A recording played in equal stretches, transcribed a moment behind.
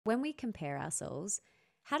When we compare ourselves,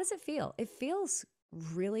 how does it feel? It feels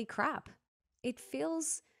really crap. It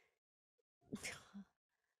feels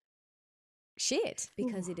shit Ooh.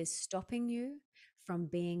 because it is stopping you from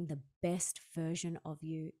being the best version of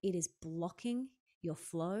you. It is blocking your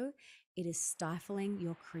flow. It is stifling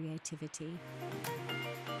your creativity.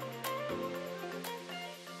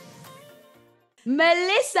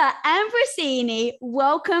 Melissa Ambrosini,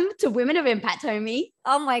 welcome to Women of Impact, homie.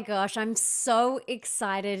 Oh my gosh, I'm so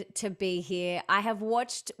excited to be here. I have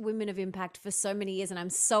watched Women of Impact for so many years and I'm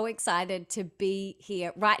so excited to be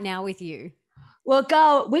here right now with you. Well,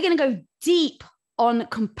 girl, we're going to go deep on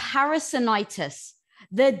comparisonitis,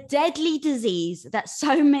 the deadly disease that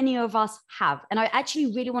so many of us have. And I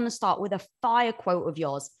actually really want to start with a fire quote of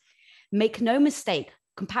yours. Make no mistake,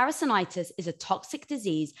 comparisonitis is a toxic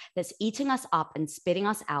disease that's eating us up and spitting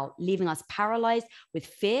us out, leaving us paralyzed with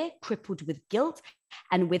fear, crippled with guilt,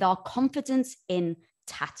 and with our confidence in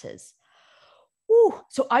tatters. Ooh,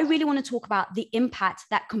 so I really want to talk about the impact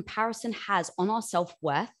that comparison has on our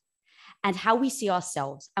self-worth and how we see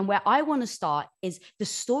ourselves. And where I want to start is the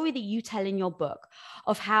story that you tell in your book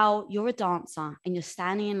of how you're a dancer and you're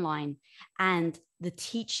standing in line and the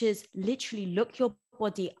teachers literally look your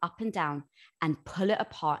body up and down and pull it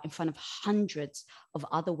apart in front of hundreds of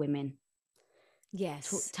other women.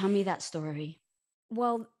 Yes. Tell me that story.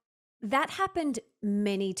 Well, that happened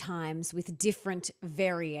many times with different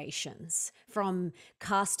variations from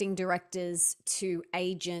casting directors to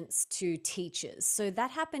agents to teachers. So that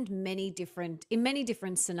happened in many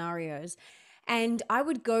different scenarios. And I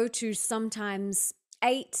would go to sometimes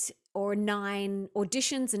 8 or 9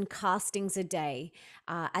 auditions and castings a day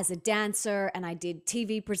as a dancer, and I did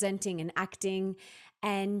TV presenting and acting.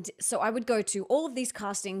 And so I would go to all of these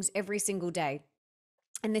castings every single day.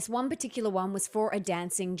 And this one particular one was for a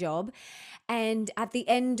dancing job. And at the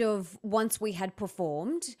end of once we had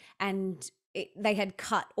performed and they had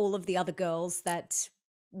cut all of the other girls that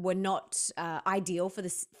were not ideal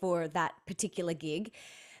for that particular gig,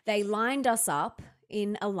 they lined us up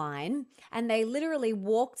in a line and they literally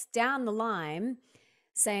walked down the line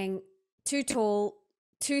saying, too tall,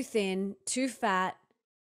 too thin, too fat,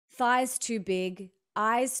 thighs too big,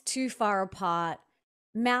 eyes too far apart,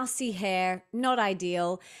 mousy hair, not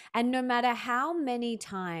ideal. And no matter how many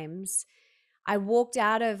times I walked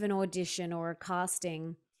out of an audition or a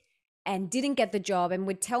casting and didn't get the job and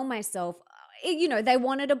would tell myself, they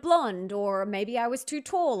wanted a blonde, or maybe I was too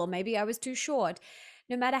tall, or maybe I was too short.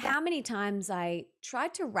 No matter how many times I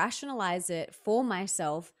tried to rationalize it for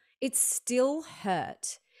myself, it still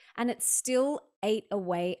hurt and it still ate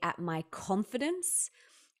away at my confidence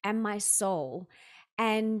and my soul.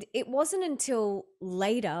 And it wasn't until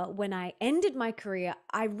later when I ended my career,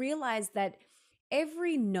 I realized that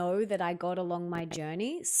every no that I got along my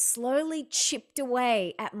journey slowly chipped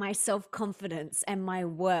away at my self confidence and my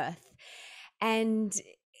worth. And,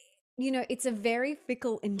 it's a very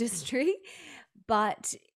fickle industry,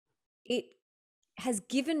 but it has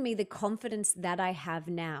given me the confidence that I have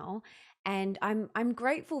now. And I'm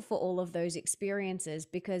grateful for all of those experiences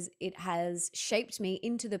because it has shaped me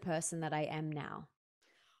into the person that I am now.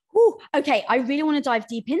 Ooh, okay, I really want to dive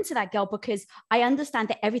deep into that, girl, because I understand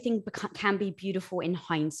that everything can be beautiful in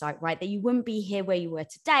hindsight, right? That you wouldn't be here where you were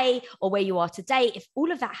today or where you are today if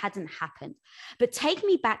all of that hadn't happened. But take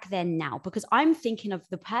me back then now, because I'm thinking of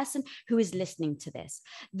the person who is listening to this,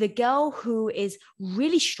 the girl who is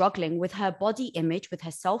really struggling with her body image, with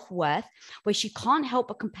her self worth, where she can't help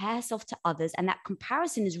but compare herself to others. And that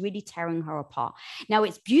comparison is really tearing her apart. Now,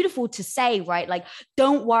 it's beautiful to say, right? Like,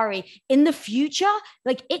 don't worry, in the future,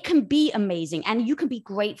 like it can be amazing and you can be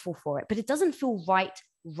grateful for it, but it doesn't feel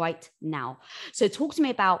right now. So talk to me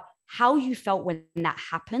about how you felt when that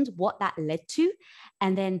happened, what that led to,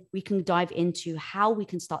 and then we can dive into how we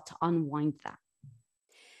can start to unwind that.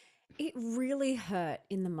 It really hurt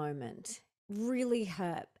in the moment, really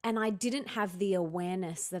hurt. And I didn't have the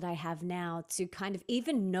awareness that I have now to kind of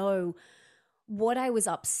even know what I was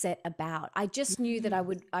upset about. I just knew that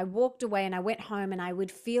I walked away and I went home and I would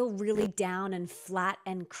feel really down and flat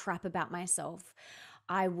and crap about myself.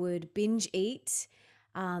 I would binge eat.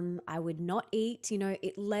 I would not eat.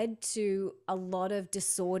 It led to a lot of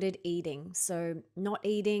disordered eating. So, not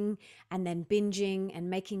eating and then binging and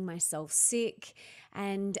making myself sick.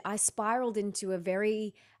 And I spiraled into a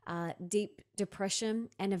very deep depression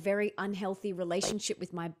and a very unhealthy relationship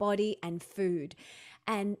with my body and food.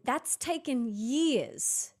 And that's taken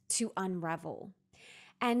years to unravel.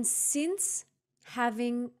 And since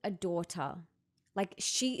having a daughter, like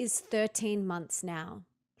she is 13 months now,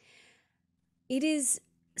 it is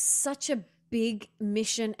such a big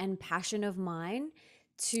mission and passion of mine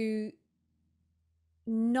to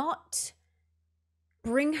not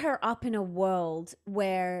bring her up in a world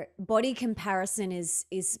where body comparison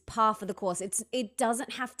is par for the course. It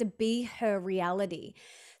doesn't have to be her reality.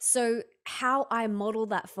 So how I model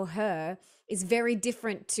that for her is very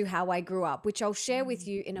different to how I grew up, which I'll share with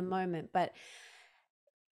you in a moment. But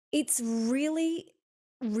it's really,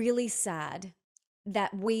 really sad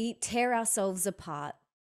that we tear ourselves apart,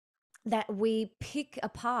 that we pick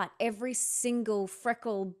apart every single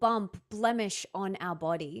freckle, bump, blemish on our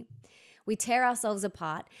body. We tear ourselves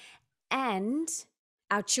apart, and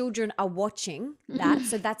our children are watching that.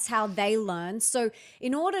 So that's how they learn. So,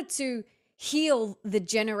 in order to heal the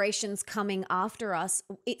generations coming after us,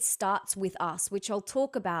 it starts with us, which I'll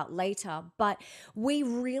talk about later. But we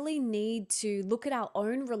really need to look at our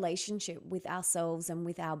own relationship with ourselves and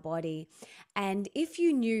with our body. And if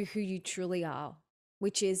you knew who you truly are,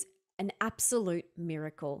 which is an absolute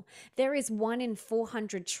miracle, there is 1 in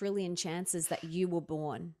 400 trillion chances that you were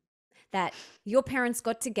born, that your parents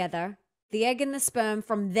got together, the egg and the sperm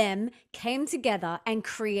from them came together and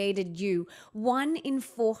created you. 1 in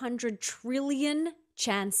 400 trillion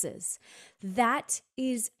chances. That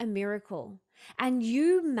is a miracle. And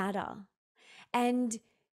you matter. And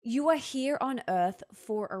you are here on earth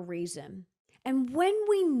for a reason. And when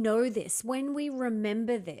we know this, when we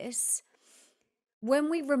remember this, when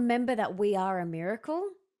we remember that we are a miracle,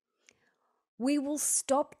 we will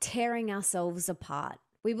stop tearing ourselves apart.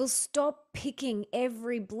 We will stop picking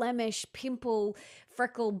every blemish, pimple,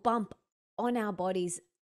 freckle, bump on our bodies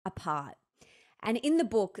apart. And in the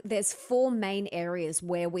book, there's 4 main areas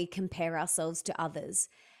where we compare ourselves to others.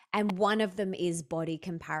 And one of them is body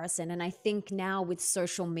comparison. And I think now with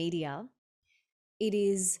social media, it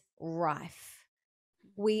is rife.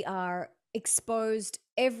 We are exposed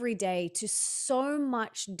every day to so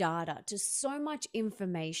much data, to so much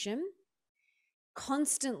information.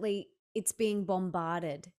 Constantly it's being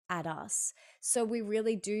bombarded at us. So we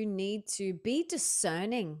really do need to be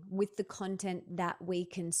discerning with the content that we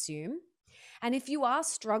consume. And if you are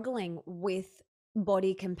struggling with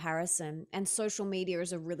body comparison and social media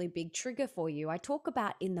is a really big trigger for you, I talk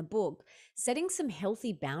about in the book setting some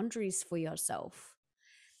healthy boundaries for yourself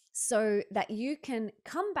so that you can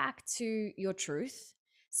come back to your truth,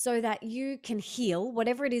 so that you can heal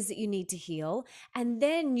whatever it is that you need to heal. And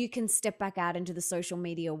then you can step back out into the social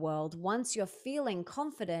media world once you're feeling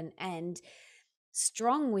confident and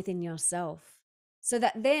strong within yourself, so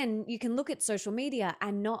that then you can look at social media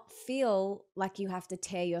and not feel like you have to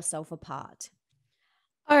tear yourself apart.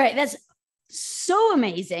 All right, that's so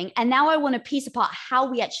amazing. And now I want to piece apart how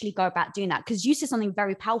we actually go about doing that, because you said something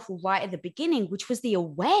very powerful right at the beginning, which was the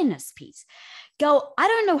awareness piece. Girl, I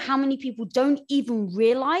don't know how many people don't even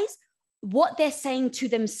realize what they're saying to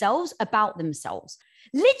themselves about themselves.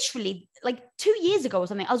 Literally, like 2 years ago or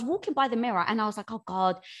something, I was walking by the mirror and I was like, oh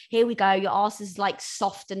God, here we go. Your ass is like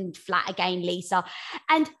soft and flat again, Lisa.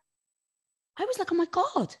 And I was like, oh my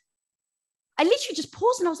God. I literally just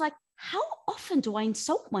paused and I was like, how often do I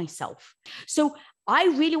insult myself? So I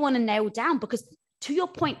really want to nail down, because to your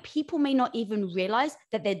point, people may not even realize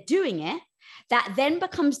that they're doing it. That then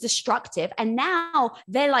becomes destructive. And now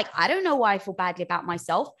they're like, I don't know why I feel badly about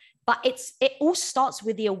myself, but it all starts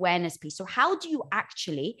with the awareness piece. So how do you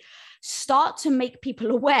actually start to make people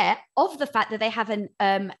aware of the fact that they have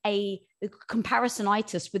a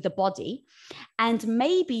comparisonitis with the body? And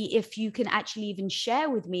maybe if you can actually even share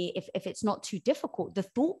with me, if it's not too difficult, the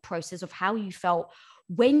thought process of how you felt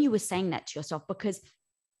when you were saying that to yourself, because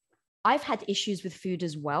I've had issues with food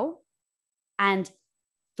as well. And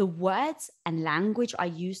the words and language I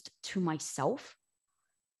used to myself,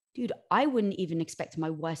 dude, I wouldn't even expect my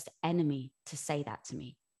worst enemy to say that to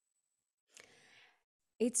me.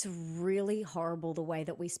 It's really horrible the way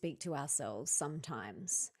that we speak to ourselves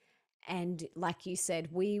sometimes. And like you said,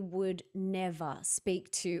 we would never speak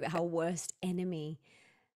to our worst enemy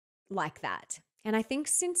like that. And I think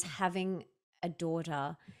since having a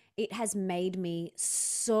daughter, it has made me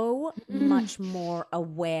so much more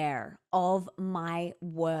aware of my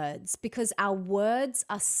words, because our words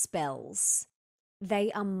are spells,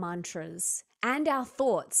 they are mantras, and our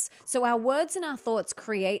thoughts. So our words and our thoughts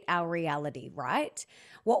create our reality, right?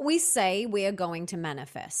 What we say, we are going to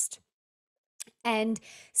manifest. And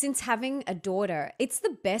since having a daughter, it's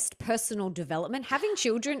the best personal development. Having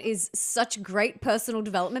children is such great personal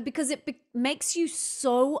development because it makes you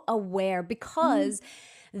so aware, because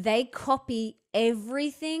they copy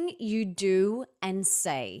everything you do and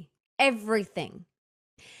say. Everything.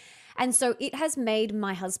 And so it has made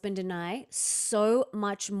my husband and I so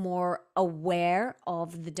much more aware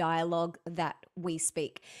of the dialogue that we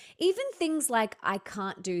speak. Even things like, I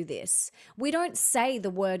can't do this. We don't say the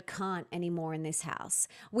word can't anymore in this house.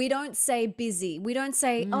 We don't say busy. We don't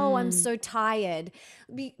say, oh, I'm so tired,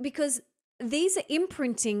 because these are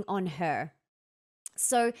imprinting on her.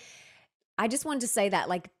 So I just wanted to say that,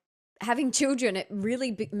 like, having children, it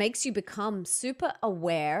really makes you become super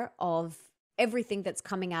aware of everything that's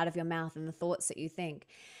coming out of your mouth and the thoughts that you think.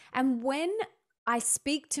 And when I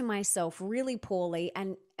speak to myself really poorly,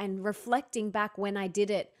 and reflecting back when I did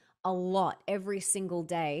it a lot every single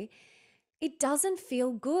day, it doesn't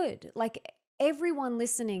feel good. Like, everyone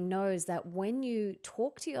listening knows that when you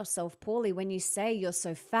talk to yourself poorly, when you say you're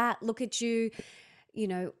so fat, look at you,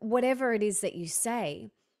 whatever it is that you say,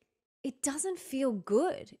 it doesn't feel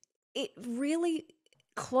good. It really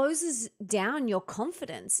closes down your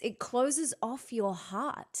confidence. It closes off your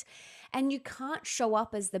heart. And you can't show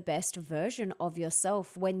up as the best version of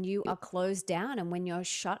yourself when you are closed down and when you're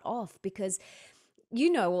shut off, because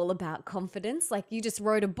you know all about confidence. Like, you just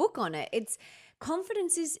wrote a book on it. It's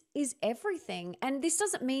confidence is everything. And this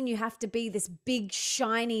doesn't mean you have to be this big,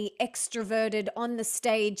 shiny, extroverted on the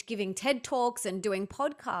stage giving TED Talks and doing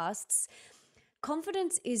podcasts.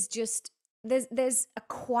 Confidence is just, there's a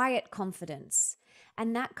quiet confidence,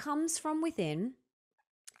 and that comes from within,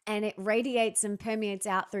 and it radiates and permeates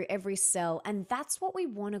out through every cell. And that's what we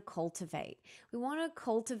want to cultivate. We want to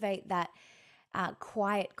cultivate that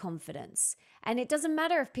quiet confidence. And it doesn't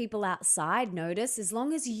matter if people outside notice, as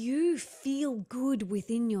long as you feel good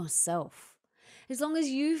within yourself. As long as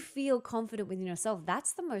you feel confident within yourself,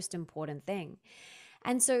 that's the most important thing.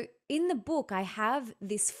 And so in the book, I have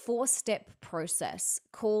this 4-step process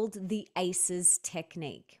called the ACEs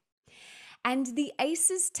technique. And the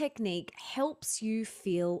ACEs technique helps you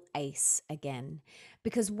feel ace again.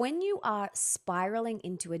 Because when you are spiraling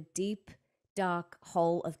into a deep, dark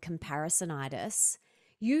hole of comparisonitis,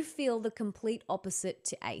 you feel the complete opposite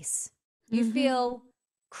to ace. You feel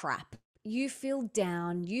crap. You feel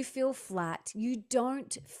down, you feel flat, you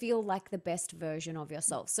don't feel like the best version of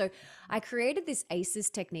yourself. So I created this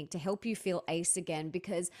ACEs technique to help you feel ace again,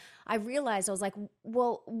 because I realized, I was like,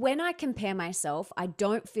 well, when I compare myself, I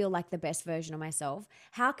don't feel like the best version of myself.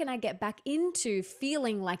 How can I get back into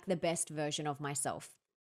feeling like the best version of myself?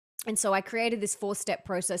 And so I created this 4-step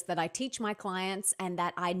process that I teach my clients and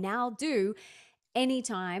that I now do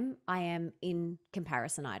anytime I am in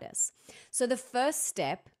comparisonitis. So the first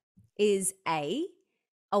step is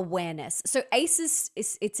awareness. So ACEs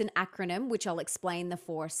it's an acronym, which I'll explain the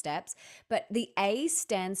 4 steps, but the A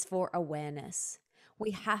stands for awareness.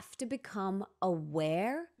 We have to become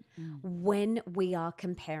aware when we are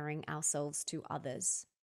comparing ourselves to others.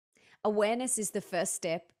 Awareness is the first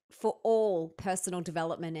step for all personal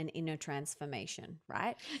development and inner transformation,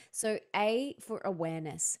 right? So A for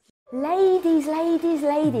awareness. Ladies,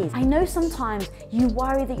 I know sometimes you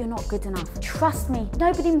worry that you're not good enough. Trust me,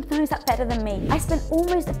 nobody knows that better than me. I spent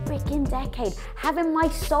almost a freaking decade having my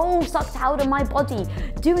soul sucked out of my body,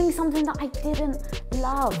 doing something that I didn't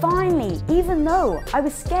love. Finally, even though I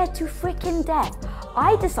was scared to freaking death,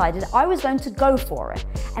 I decided I was going to go for it.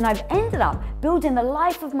 And I've ended up building the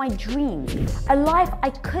life of my dreams, a life I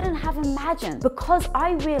couldn't have imagined, because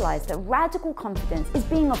I realized that radical confidence is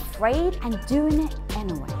being afraid and doing it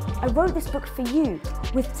anyway. I wrote this book for you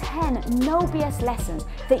with 10 no BS lessons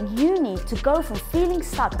that you need to go from feeling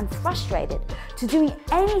stuck and frustrated to doing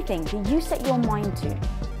anything that you set your mind to.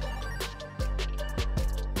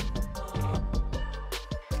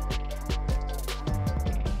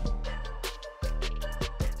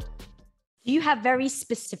 Do you have very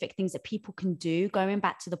specific things that people can do, going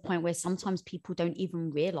back to the point where sometimes people don't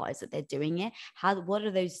even realize that they're doing it? What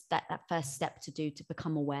are those that first step to do to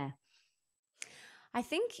become aware? I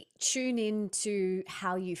think tune into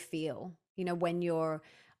how you feel, when you're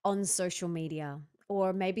on social media,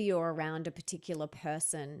 or maybe you're around a particular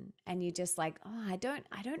person and you're just like, oh, I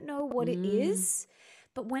don't know what it is,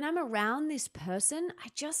 but when I'm around this person,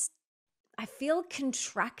 I feel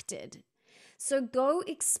contracted. So go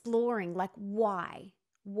exploring, like, why?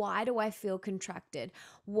 Why do I feel contracted?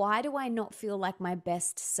 Why do I not feel like my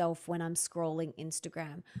best self when I'm scrolling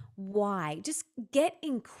Instagram? Why? Just get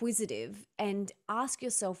inquisitive and ask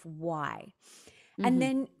yourself why. And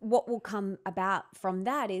then what will come about from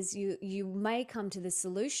that is you may come to the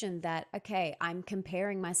solution that, okay, I'm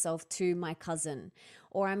comparing myself to my cousin,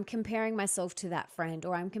 or I'm comparing myself to that friend,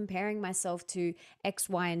 or I'm comparing myself to X,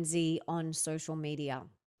 Y, and Z on social media.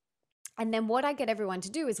 And then what I get everyone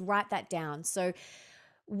to do is write that down. So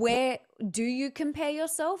Where do you compare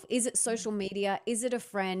yourself? Is it social media? Is it a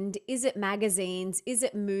friend? Is it magazines? Is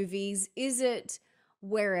it movies? Is it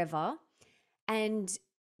wherever? And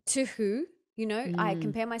to who? I Mm.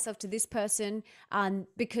 compare myself to this person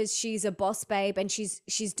because she's a boss babe and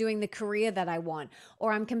she's doing the career that I want.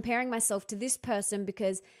 Or I'm comparing myself to this person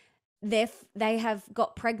because they have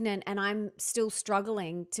got pregnant and I'm still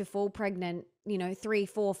struggling to fall pregnant, 3,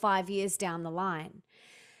 4, 5 years down the line.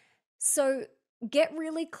 So get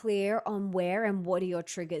really clear on where and what are your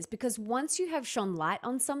triggers, because once you have shone light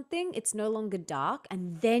on something, it's no longer dark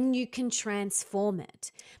and then you can transform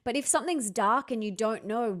it. But if something's dark and you don't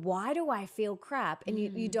know, why do I feel crap? And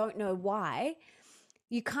you don't know why,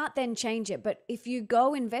 you can't then change it. But if you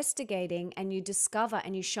go investigating and you discover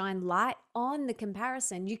and you shine light on the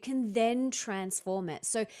comparison, you can then transform it.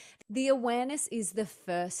 So the awareness is the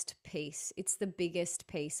first piece. It's the biggest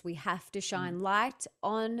piece. We have to shine light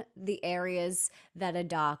on the areas that are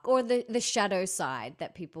dark, or the shadow side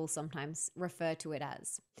that people sometimes refer to it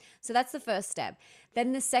as. So that's the first step.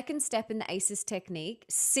 Then the second step in the ACEs technique,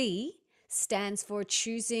 C, stands for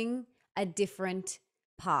choosing a different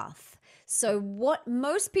path. So what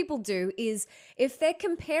most people do is, if they're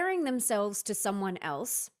comparing themselves to someone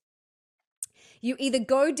else, you either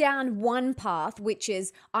go down one path, which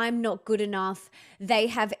is I'm not good enough, they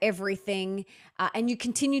have everything, and you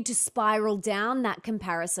continue to spiral down that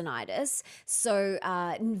comparisonitis. So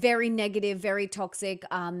very negative, very toxic.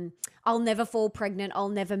 I'll never fall pregnant. I'll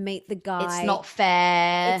never meet the guy. It's not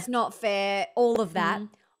fair. It's not fair. All of that.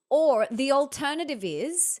 Or the alternative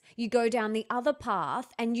is you go down the other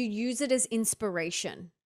path and you use it as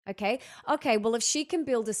inspiration. Okay, well, if she can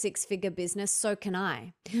build a 6-figure business, so can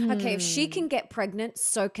I. Okay, if she can get pregnant,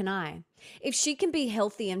 so can I. If she can be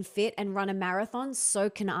healthy and fit and run a marathon, so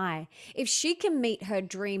can I. If she can meet her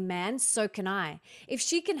dream man, so can I. If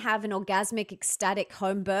she can have an orgasmic, ecstatic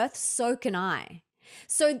home birth, so can I.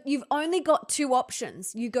 So you've only got 2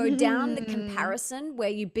 options. You go down the comparison where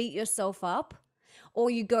you beat yourself up, or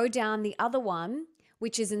you go down the other one,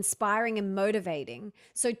 which is inspiring and motivating.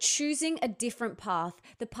 So choosing a different path,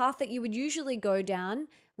 the path that you would usually go down,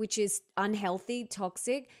 which is unhealthy,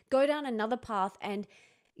 toxic, go down another path and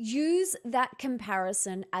use that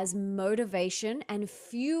comparison as motivation and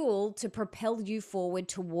fuel to propel you forward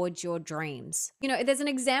towards your dreams. There's an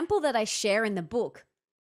example that I share in the book.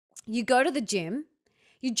 You go to the gym,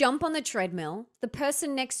 you jump on the treadmill, the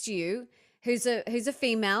person next to you who's a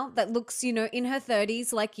female that looks, in her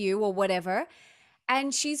 30s like you or whatever,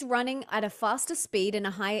 and she's running at a faster speed and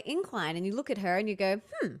a higher incline. And you look at her and you go,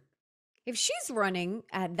 if she's running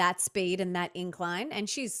at that speed and that incline and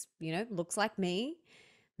she's, looks like me,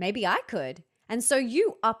 maybe I could. And so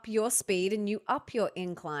you up your speed and you up your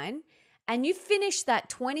incline and you finish that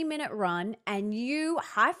 20-minute run and you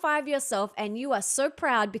high five yourself and you are so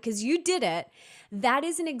proud because you did it. That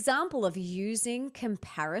is an example of using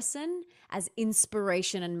comparison as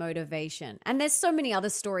inspiration and motivation. And there's so many other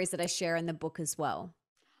stories that I share in the book as well.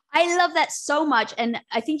 I love that so much. And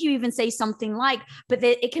I think you even say something like, but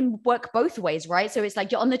it can work both ways, right? So it's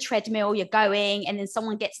like you're on the treadmill, you're going, and then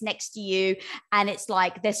someone gets next to you and it's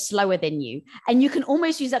like they're slower than you. And you can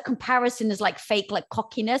almost use that comparison as like fake, like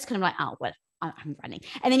cockiness, kind of like, oh, well, I'm running.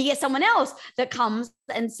 And then you get someone else that comes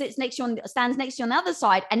and stands next to you on the other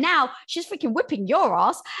side. And now she's freaking whipping your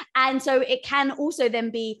ass. And so it can also then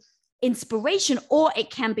be inspiration, or it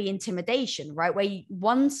can be intimidation, right? Where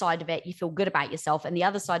one side of it, you feel good about yourself, and the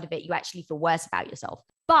other side of it, you actually feel worse about yourself.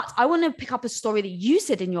 But I want to pick up a story that you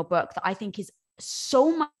said in your book that I think is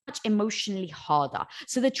so much emotionally harder.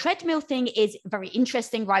 So the treadmill thing is very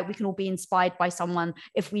interesting, right? We can all be inspired by someone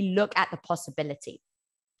if we look at the possibility.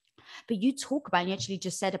 But you talk about, and you actually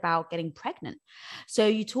just said about getting pregnant. So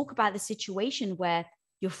you talk about the situation where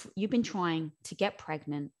you've been trying to get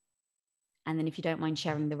pregnant. And then if you don't mind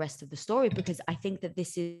sharing the rest of the story, because I think that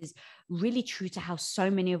this is really true to how so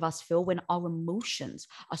many of us feel when our emotions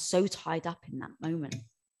are so tied up in that moment.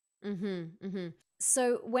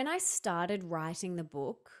 So when I started writing the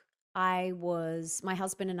book, my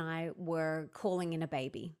husband and I were calling in a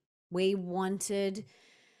baby. We wanted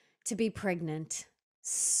to be pregnant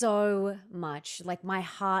so much. Like my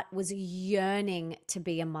heart was yearning to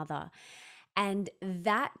be a mother. And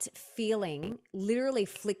that feeling literally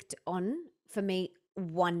flicked on for me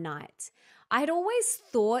one night. I had always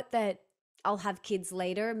thought that I'll have kids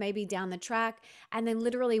later, maybe down the track. And then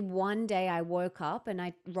literally one day I woke up and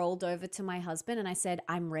I rolled over to my husband and I said,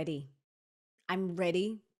 I'm ready. I'm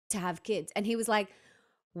ready to have kids. And he was like,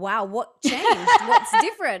 wow, what changed? What's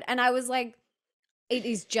different? And I was like, it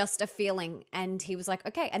is just a feeling. And he was like,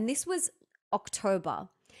 okay. And this was October.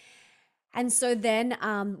 And so then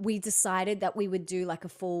we decided that we would do like a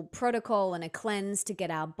full protocol and a cleanse to get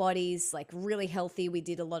our bodies like really healthy. We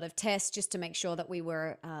did a lot of tests just to make sure that we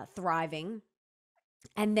were thriving.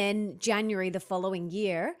 And then January the following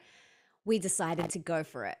year, we decided to go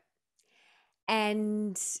for it.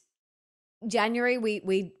 And January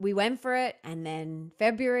we went for it, and then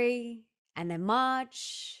February, and then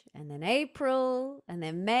March, and then April, and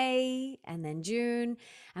then May, and then June.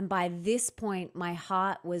 And by this point, my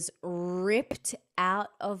heart was ripped out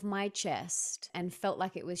of my chest and felt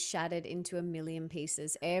like it was shattered into a million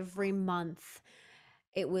pieces. Every month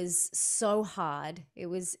it was so hard.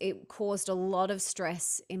 It caused a lot of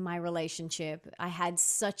stress in my relationship. I had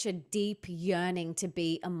such a deep yearning to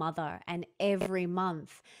be a mother, and every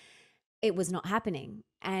month it was not happening,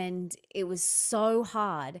 and it was so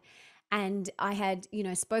hard. And I had,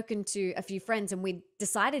 spoken to a few friends, and we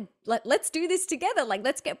decided, let's do this together. Like,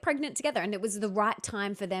 let's get pregnant together. And it was the right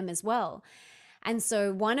time for them as well. And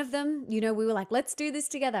so one of them, we were like, let's do this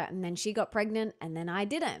together. And then she got pregnant, and then I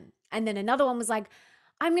didn't. And then another one was like,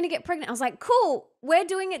 I'm going to get pregnant. I was like, cool, we're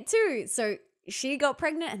doing it too. So she got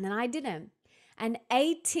pregnant, and then I didn't. And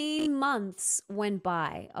 18 months went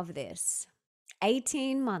by of this.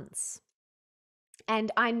 18 months.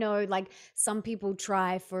 And I know like some people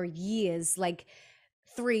try for years, like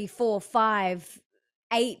 3, 4, 5,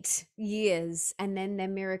 8 years, and then their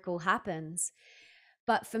miracle happens.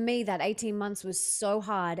 But for me, that 18 months was so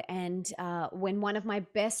hard. And when one of my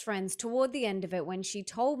best friends, toward the end of it, when she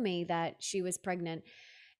told me that she was pregnant,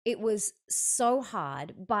 it was so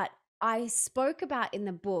hard. But I spoke about in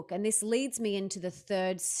the book, and this leads me into the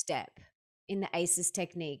third step in the ACEs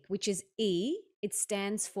technique, which is E. It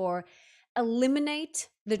stands for eliminate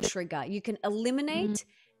the trigger. You can eliminate,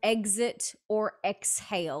 exit, or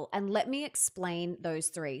exhale. And let me explain those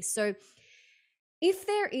three. So if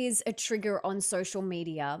there is a trigger on social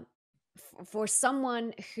media for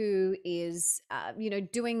someone who is,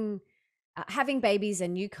 doing, having babies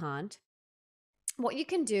and you can't, what you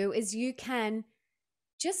can do is you can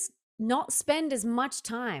just not spend as much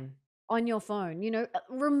time on your phone.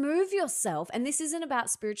 Remove yourself. And this isn't about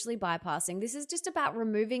spiritually bypassing. This is just about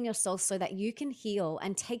removing yourself so that you can heal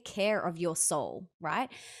and take care of your soul,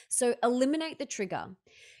 right? So eliminate the trigger.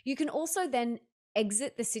 You can also then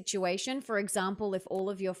exit the situation. For example, if all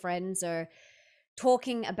of your friends are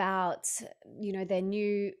talking about their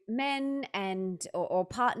new men and or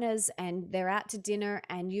partners, and they're out to dinner,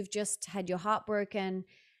 and you've just had your heart broken,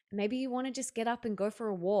 maybe you want to just get up and go for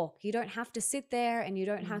a walk. You don't have to sit there, and you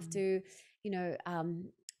don't have to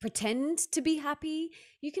pretend to be happy.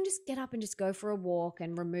 You can just get up and just go for a walk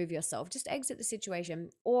and remove yourself. Just exit the situation.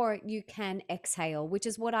 Or you can exhale, which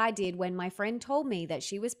is what I did when my friend told me that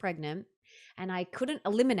she was pregnant and I couldn't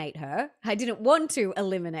eliminate her. I didn't want to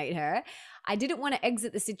eliminate her. I didn't want to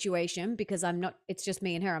exit the situation because it's just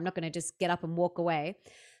me and her. I'm not going to just get up and walk away.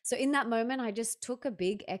 So in that moment, I just took a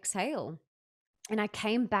big exhale and I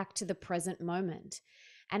came back to the present moment.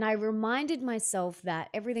 And I reminded myself that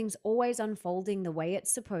everything's always unfolding the way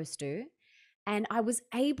it's supposed to. And I was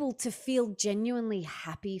able to feel genuinely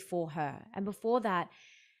happy for her. And before that,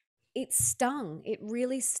 it stung. It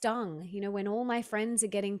really stung. When all my friends are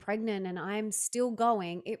getting pregnant and I'm still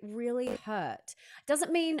going, it really hurt.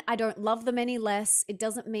 Doesn't mean I don't love them any less. It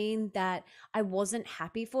doesn't mean that I wasn't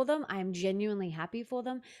happy for them. I am genuinely happy for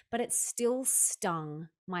them, but it still stung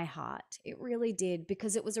my heart. It really did,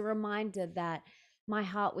 because it was a reminder that my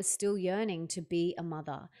heart was still yearning to be a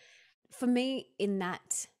mother. For me, in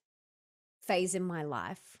that phase in my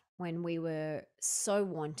life, when we were so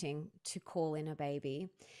wanting to call in a baby,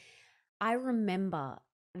 I remember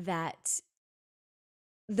that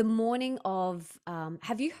the morning of,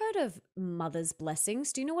 have you heard of mother's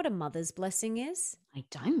blessings? Do you know what a mother's blessing is? I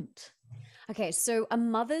don't. Okay, so a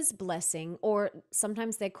mother's blessing, or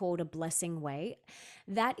sometimes they're called a blessing way,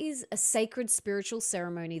 that is a sacred spiritual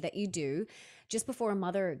ceremony that you do just before a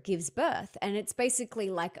mother gives birth. And it's basically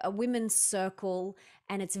like a women's circle,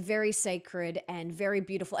 and it's very sacred and very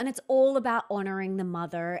beautiful. And it's all about honoring the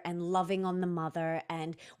mother and loving on the mother.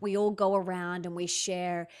 And we all go around and we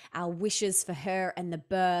share our wishes for her and the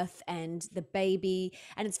birth and the baby.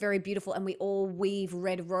 And it's very beautiful. And we all weave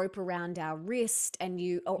red rope around our wrist, and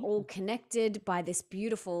you are all connected by this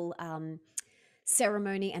beautiful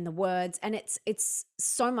ceremony and the words. And it's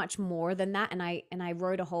so much more than that. And I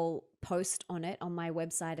wrote a whole post on it on my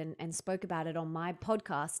website and spoke about it on my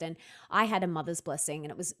podcast. And I had a mother's blessing,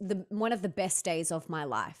 and it was one of the best days of my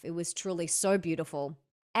life. It was truly so beautiful.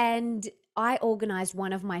 And I organized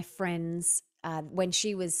one of my friends when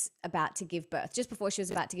she was about to give birth, just before she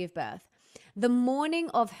was about to give birth. The morning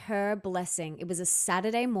of her blessing, it was a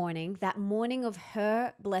Saturday morning. That morning of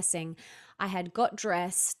her blessing, I had got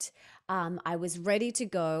dressed. I was ready to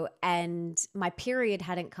go, and my period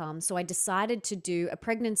hadn't come. So I decided to do a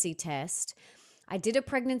pregnancy test. I did a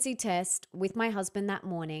pregnancy test with my husband that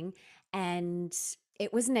morning, and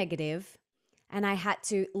it was negative. And I had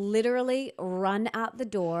to literally run out the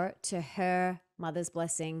door to her mother's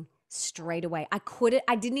blessing straight away.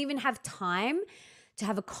 I didn't even have time to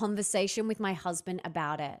have a conversation with my husband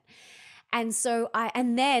about it. And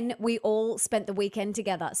then we all spent the weekend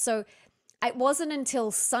together. So it wasn't until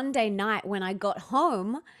Sunday night when I got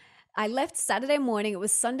home. I left Saturday morning. It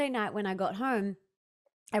was Sunday night when I got home.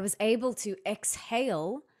 I was able to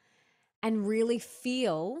exhale and really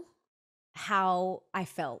feel how I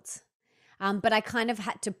felt. But I kind of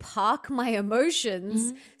had to park my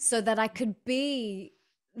emotions so that I could be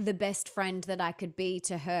the best friend that I could be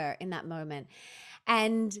to her in that moment.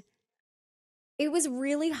 And it was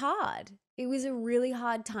really hard. It was a really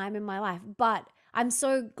hard time in my life. But I'm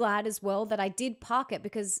so glad as well that I did park it,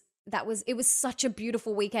 because it was such a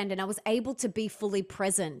beautiful weekend, and I was able to be fully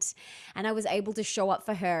present, and I was able to show up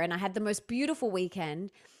for her, and I had the most beautiful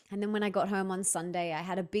weekend. And then when I got home on Sunday, I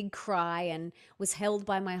had a big cry and was held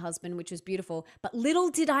by my husband, which was beautiful. But little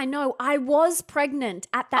did I know I was pregnant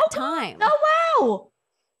at that time. Oh, wow.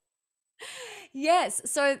 Yes.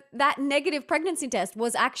 So that negative pregnancy test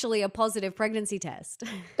was actually a positive pregnancy test.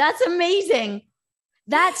 That's amazing.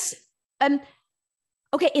 That's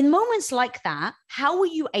okay. In moments like that, how were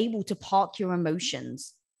you able to park your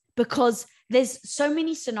emotions? Because there's so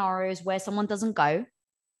many scenarios where someone doesn't go,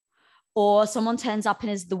 or someone turns up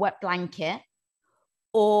and is the wet blanket,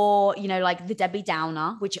 or, you know, like the Debbie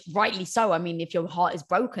Downer, which rightly so. I mean, if your heart is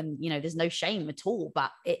broken, you know, there's no shame at all,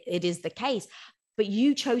 but it is the case. But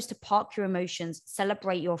you chose to park your emotions,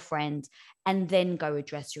 celebrate your friend, and then go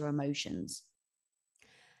address your emotions.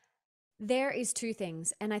 There is two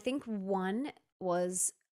things. And I think one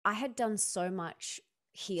was I had done so much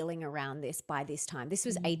healing around this by this time. This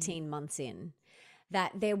was 18 months in,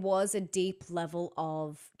 that there was a deep level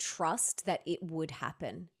of trust that it would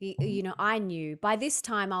happen. You know, I knew by this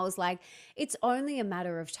time, I was like, it's only a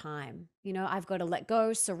matter of time. You know, I've got to let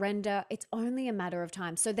go, surrender. It's only a matter of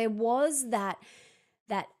time. So there was that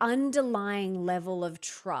underlying level of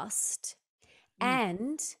trust.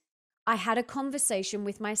 And I had a conversation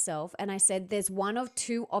with myself, and I said, there's one of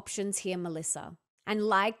two options here, Melissa. And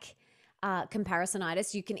like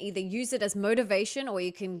comparisonitis, you can either use it as motivation, or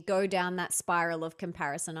you can go down that spiral of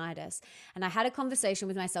comparisonitis. And I had a conversation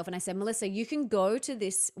with myself, and I said, Melissa, you can go to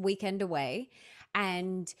this weekend away,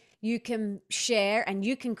 and you can share, and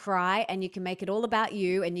you can cry, and you can make it all about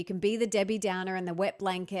you, and you can be the Debbie Downer and the wet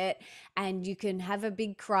blanket, and you can have a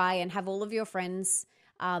big cry and have all of your friends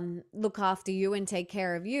look after you and take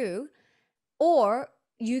care of you. Or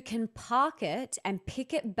you can park it and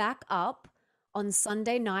pick it back up on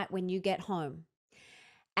Sunday night when you get home,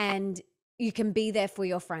 and you can be there for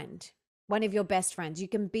your friend, one of your best friends. You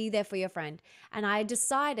can be there for your friend. And I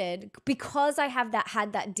decided, because I had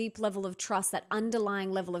that deep level of trust, that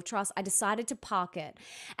underlying level of trust, I decided to park it.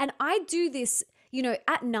 And I do this, you know,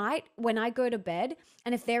 at night when I go to bed,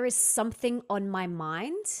 and if there is something on my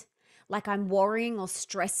mind, like I'm worrying or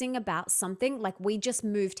stressing about something, like we just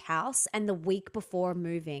moved house, and the week before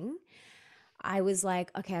moving, I was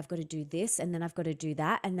like, okay, I've got to do this, and then I've got to do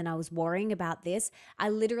that. And then I was worrying about this. I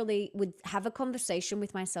literally would have a conversation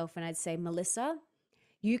with myself, and I'd say, Melissa,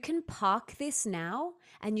 you can park this now,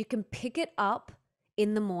 and you can pick it up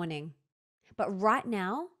in the morning. But right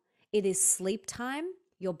now, it is sleep time.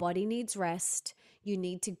 Your body needs rest. You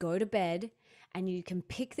need to go to bed, and you can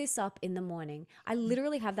pick this up in the morning. I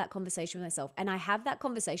literally have that conversation with myself, and I have that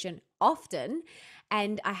conversation often.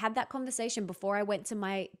 And I had that conversation before I went to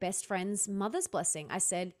my best friend's mother's blessing. I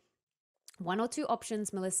said, one or two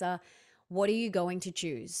options, Melissa. What are you going to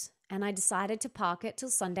choose? And I decided to park it till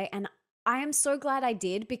Sunday. And I am so glad I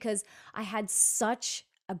did, because I had such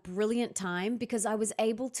a brilliant time, because I was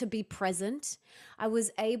able to be present. I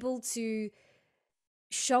was able to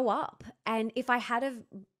show up. And if I had have,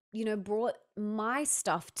 you know, brought my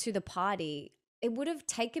stuff to the party, it would have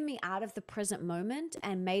taken me out of the present moment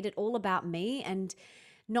and made it all about me, and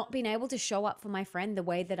not been able to show up for my friend the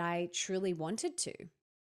way that I truly wanted to.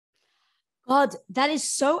 God, that is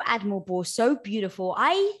so admirable, so beautiful.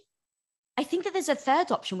 I think that there's a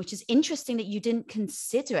third option, which is interesting that you didn't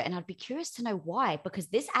consider it. And I'd be curious to know why, because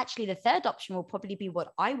this actually, the third option will probably be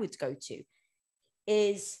what I would go to,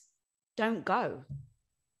 is don't go.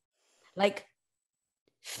 Like,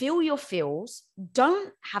 feel your feels,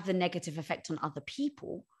 don't have the negative effect on other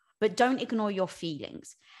people, but don't ignore your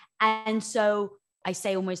feelings. And so I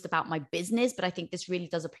say almost about my business, but I think this really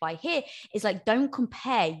does apply here, is like, don't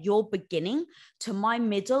compare your beginning to my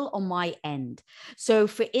middle or my end. So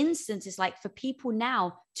for instance, it's like for people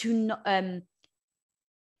now to,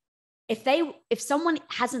 if someone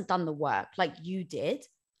hasn't done the work like you did,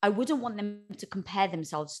 I wouldn't want them to compare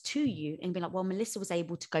themselves to you and be like, well, Melissa was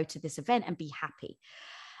able to go to this event and be happy.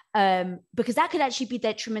 Because that could actually be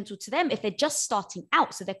detrimental to them if they're just starting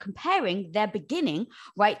out. So they're comparing their beginning,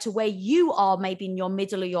 right, to where you are maybe in your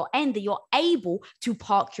middle or your end, that you're able to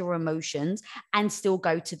park your emotions and still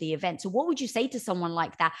go to the event. So what would you say to someone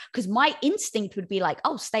like that? Because my instinct would be like,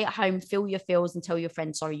 oh, stay at home, feel your feels and tell your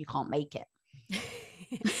friends, sorry, you can't make it.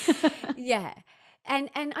 Yeah. And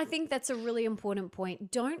I think that's a really important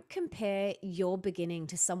point. Don't compare your beginning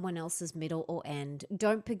to someone else's middle or end.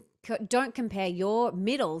 Don't compare your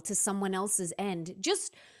middle to someone else's end.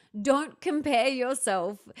 Just don't compare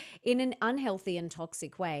yourself in an unhealthy and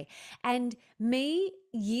toxic way. And me,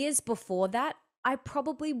 years before that, I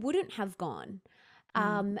probably wouldn't have gone.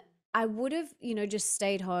 I would have, just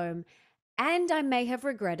stayed home, and I may have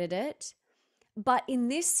regretted it. But in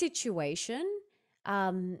this situation,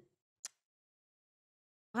 um,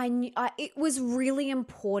 it was really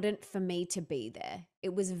important for me to be there.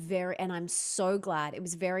 It was and I'm so glad. It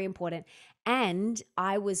was very important. And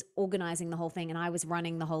I was organizing the whole thing and I was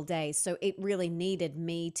running the whole day. So it really needed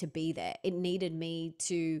me to be there. It needed me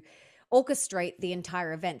to orchestrate the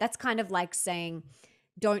entire event. That's kind of like saying,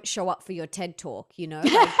 don't show up for your TED talk, like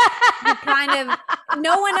you kind of,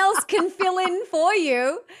 no one else can fill in for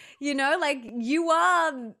you, like you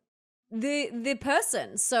are the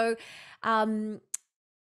person. So,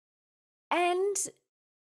 and,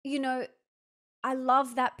 I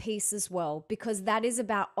love that piece as well, because that is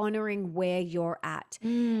about honoring where you're at.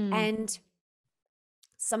 And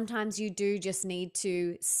sometimes you do just need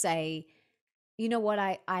to say, you know what,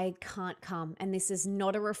 I can't come. And this is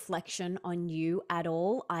not a reflection on you at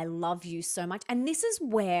all. I love you so much. And this is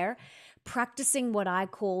where practicing what I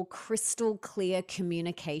call crystal clear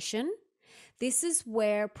communication. This is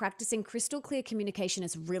where practicing crystal clear communication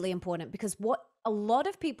is really important, because what a lot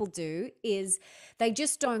of people do is they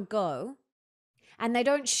just don't go and they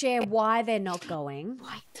don't share why they're not going.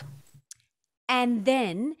 Right. And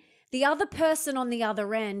then the other person on the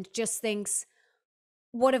other end just thinks,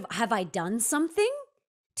 what have I done something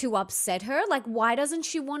to upset her? Like, why doesn't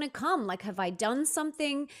she want to come? Like, have I done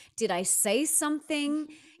something? Did I say something?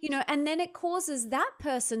 And then it causes that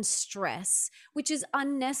person stress, which is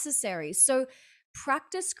unnecessary. So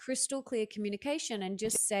practice crystal clear communication and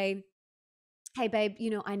just say, hey, babe,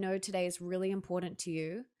 I know today is really important to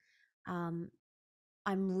you.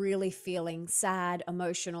 I'm really feeling sad,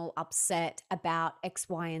 emotional, upset about X,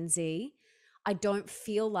 Y, and Z. I don't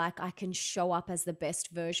feel like I can show up as the best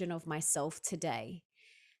version of myself today.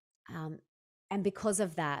 And because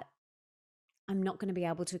of that, I'm not going to be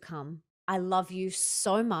able to come. I love you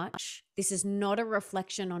so much. This is not a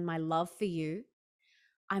reflection on my love for you.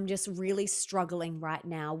 I'm just really struggling right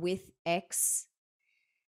now with X.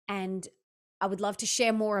 And I would love to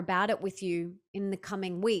share more about it with you in the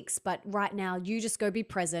coming weeks. But right now, you just go be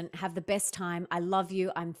present, have the best time. I love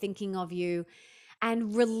you. I'm thinking of you.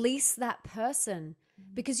 And release that person,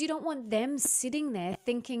 because you don't want them sitting there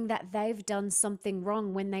thinking that they've done something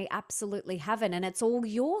wrong when they absolutely haven't. And it's all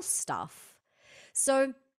your stuff.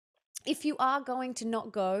 So if you are going to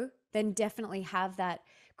not go, then definitely have that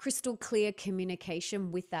crystal clear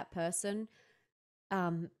communication with that person,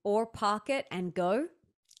 or park it and go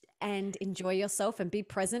and enjoy yourself and be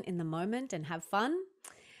present in the moment and have fun.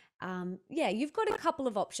 You've got a couple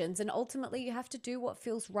of options, and ultimately you have to do what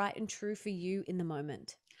feels right and true for you in the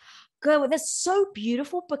moment. Girl, that's so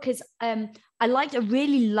beautiful, because I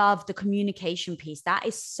really love the communication piece. That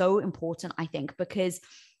is so important, I think, because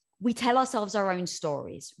we tell ourselves our own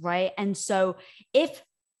stories, right? And so if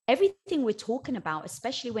everything we're talking about,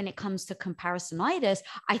 especially when it comes to comparisonitis,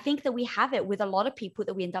 I think that we have it with a lot of people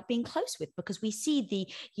that we end up being close with, because we see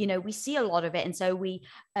we see a lot of it. And so we,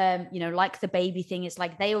 like the baby thing, it's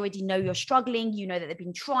like they already know you're struggling, that they've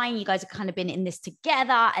been trying, you guys have kind of been in this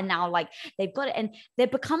together, and now like they've got it. And there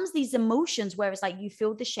becomes these emotions where it's like you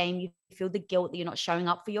feel the shame, you feel the guilt that you're not showing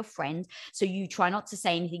up for your friend. So you try not to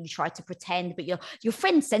say anything, you try to pretend, but your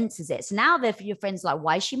friend senses it. So now therefore your friend's like,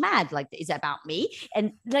 why is she mad? Like, is it about me?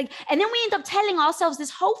 And then we end up telling ourselves this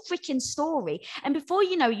whole freaking story. And before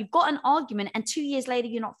you know, you've got an argument, and 2 years later,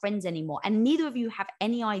 you're not friends anymore. And neither of you have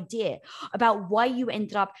any idea about why you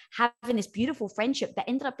ended up having this beautiful friendship that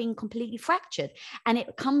ended up being completely fractured. And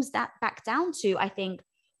it comes back down to, I think,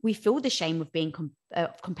 we feel the shame of being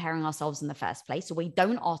comparing ourselves in the first place. So we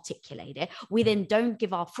don't articulate it. We then don't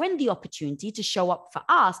give our friend the opportunity to show up for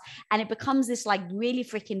us. And it becomes this like really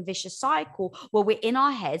freaking vicious cycle where we're in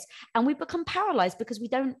our heads and we become paralyzed because we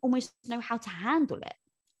don't almost know how to handle it.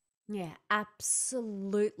 Yeah,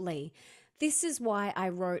 absolutely. This is why I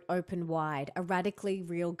wrote Open Wide, a radically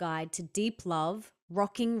real guide to deep love,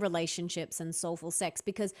 rocking relationships, and soulful sex,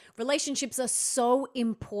 because relationships are so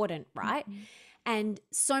important, right? Mm-hmm. And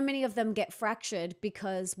so many of them get fractured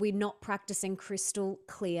because we're not practicing crystal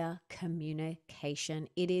clear communication.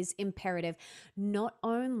 It is imperative, not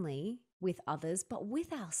only with others, but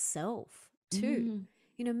with ourselves too. Mm.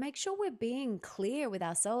 Make sure we're being clear with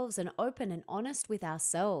ourselves and open and honest with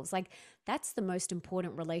ourselves. Like, that's the most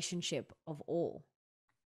important relationship of all.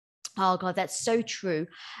 Oh God, that's so true.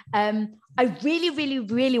 I really, really,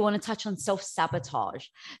 really want to touch on self-sabotage.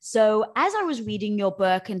 So as I was reading your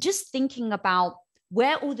book and just thinking about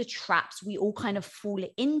where all the traps we all kind of fall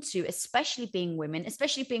into, especially being women in,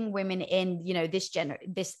 this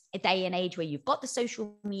day and age where you've got the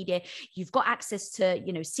social media, you've got access to,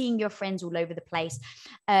 seeing your friends all over the place.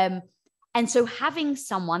 And so having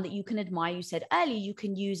someone that you can admire, you said earlier, you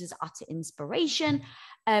can use as utter inspiration.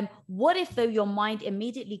 What if though your mind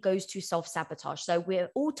immediately goes to self-sabotage? So we're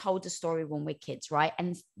all told a story when we're kids, right?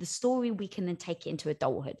 And the story, we can then take it into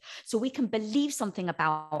adulthood. So we can believe something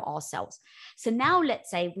about ourselves. So now let's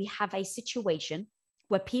say we have a situation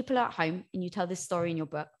where people are at home, and you tell this story in your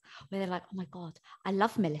book, where they're like, oh my God, I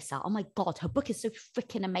love Melissa. Oh my God, her book is so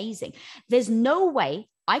freaking amazing. There's no way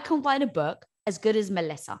I can write a book as good as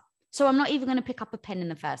Melissa. So I'm not even going to pick up a pen in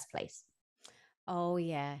the first place. Oh,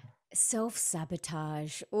 yeah.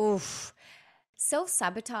 Self-sabotage. Oof.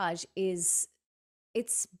 Self-sabotage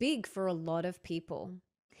it's big for a lot of people,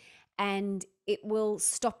 and it will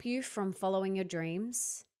stop you from following your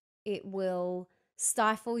dreams. It will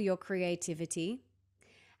stifle your creativity.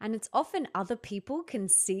 And it's often other people can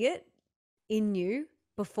see it in you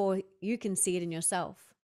before you can see it in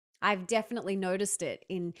yourself. I've definitely noticed it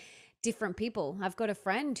in different people. I've got a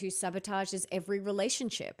friend who sabotages every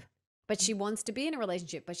relationship, but she wants to be in a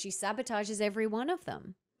relationship, but she sabotages every one of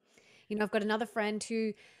them. I've got another friend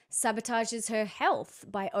who sabotages her health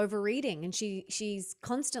by overeating, and she's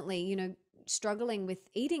constantly, struggling with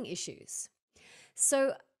eating issues.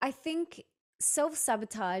 So I think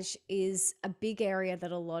self-sabotage is a big area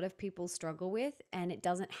that a lot of people struggle with, and it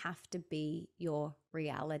doesn't have to be your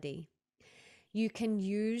reality. You can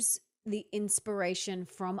use the inspiration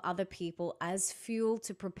from other people as fuel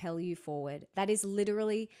to propel you forward. That is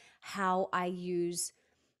literally how I use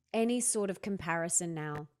any sort of comparison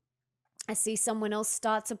now. I see someone else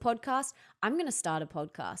starts a podcast, I'm going to start a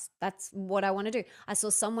podcast. That's what I want to do. I saw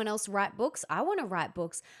someone else write books, I want to write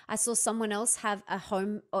books. I saw someone else have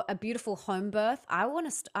a beautiful home birth. I want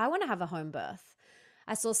to have a home birth.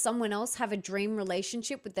 I saw someone else have a dream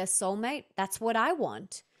relationship with their soulmate. That's what I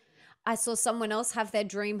want. I saw someone else have their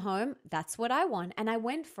dream home. That's what I want. And I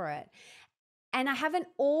went for it. And I haven't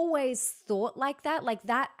always thought like that. Like,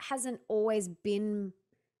 that hasn't always been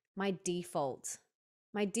my default.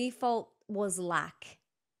 My default was lack.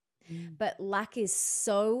 But lack is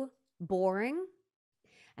so boring.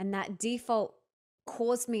 And that default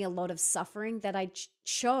caused me a lot of suffering that I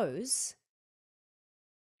chose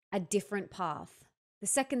a different path. The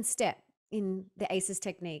second step in the ACEs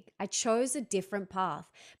technique, I chose a different path.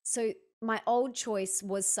 So my old choice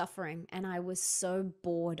was suffering, and I was so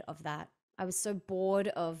bored of that. I was so bored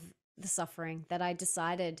of the suffering that I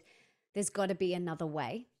decided there's got to be another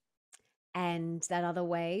way. And that other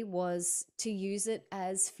way was to use it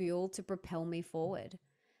as fuel to propel me forward.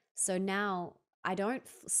 So now I don't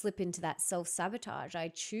slip into that self-sabotage. I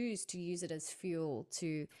choose to use it as fuel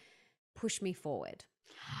to push me forward.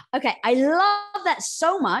 Okay, I love that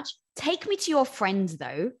so much. Take me to your friends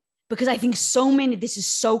though, because I think this is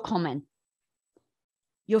so common.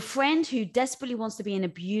 Your friend who desperately wants to be in a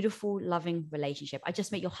beautiful, loving relationship. I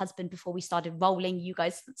just met your husband before we started rolling. You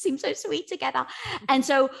guys seem so sweet together. And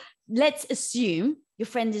so let's assume your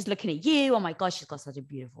friend is looking at you. Oh my gosh, she's got such a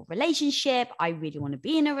beautiful relationship. I really want to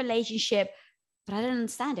be in a relationship. But I don't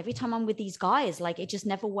understand. Every time I'm with these guys, like, it just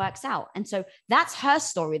never works out. And so that's her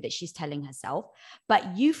story that she's telling herself.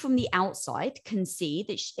 But you from the outside can see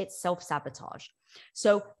that it's self-sabotage.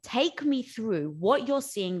 So take me through what you're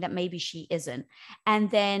seeing that maybe she isn't. And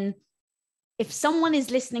then if someone is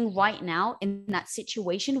listening right now in that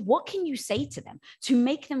situation, what can you say to them to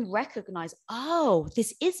make them recognize, oh,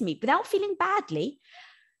 this is me, without feeling badly,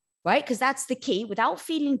 right? Because that's the key, without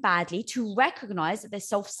feeling badly, to recognize that they're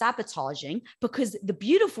self-sabotaging. Because the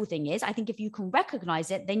beautiful thing is, I think if you can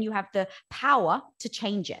recognize it, then you have the power to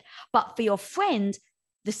change it. But for your friend,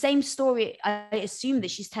 the same story. I assume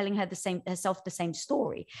that she's telling herself the same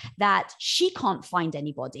story, that she can't find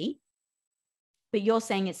anybody, but you're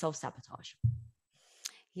saying it's self-sabotage.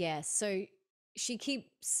 Yeah. So she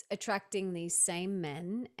keeps attracting these same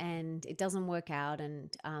men and it doesn't work out. And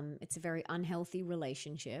it's a very unhealthy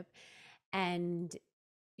relationship. And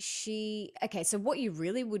okay, so what you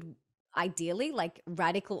really would ideally like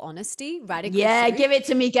radical honesty, radical Yeah, truth. give it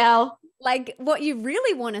to me, girl. Like what you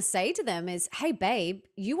really want to say to them is, hey, babe,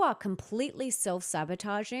 you are completely self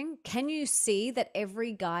sabotaging. Can you see that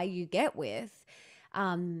every guy you get with,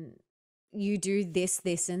 um, you do this,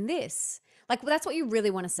 this, and this? Like that's what you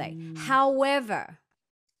really want to say. However,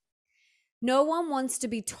 no one wants to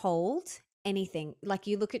be told anything. Like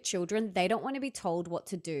you look at children, they don't want to be told what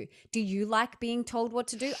to do. Do you like being told what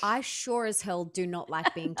to do? I sure as hell do not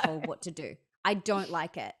like being told what to do. I don't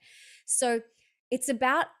like it. So it's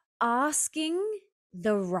about asking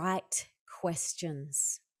the right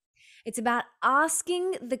questions. It's about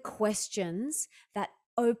asking the questions that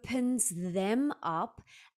opens them up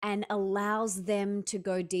and allows them to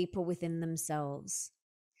go deeper within themselves.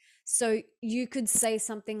 So you could say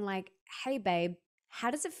something like, hey, babe, how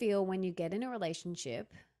does it feel when you get in a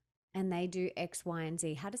relationship and they do X, Y, and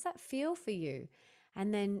Z? How does that feel for you?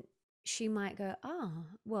 And then she might go, oh,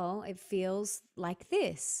 well, it feels like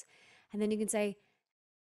this. And then you can say,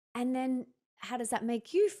 and then how does that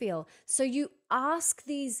make you feel? So you ask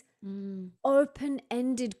these open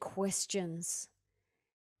ended questions.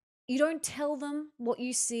 You don't tell them what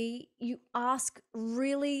you see, you ask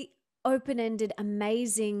really open ended,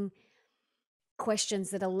 amazing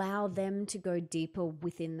questions that allow them to go deeper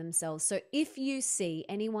within themselves. So if you see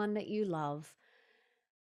anyone that you love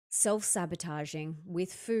self-sabotaging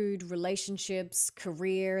with food, relationships,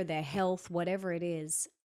 career, their health, whatever it is,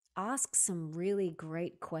 ask some really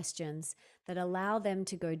great questions that allow them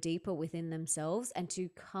to go deeper within themselves and to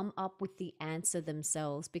come up with the answer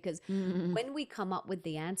themselves. Because when we come up with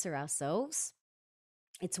the answer ourselves,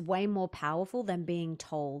 it's way more powerful than being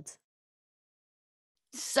told.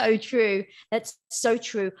 So true. That's so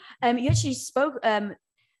true. You actually spoke.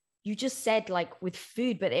 You just said like with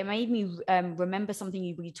food, but it made me remember something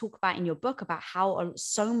you talk about in your book about how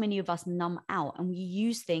so many of us numb out, and we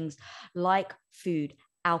use things like food,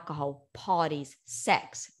 alcohol, parties,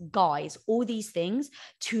 sex, guys, all these things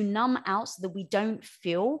to numb out so that we don't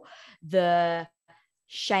feel the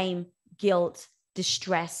shame, guilt,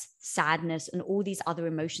 distress, sadness, and all these other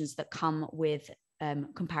emotions that come with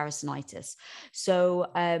comparisonitis. So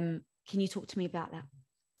can you talk to me about that?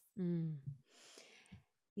 Mm.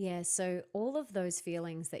 Yeah, so all of those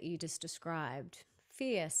feelings that you just described,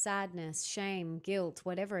 fear, sadness, shame, guilt,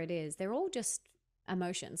 whatever it is, they're all just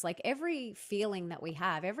emotions. Like every feeling that we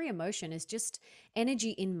have, every emotion is just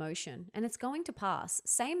energy in motion and it's going to pass.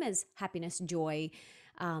 Same as happiness, joy,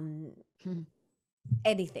 um,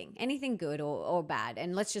 anything good or bad,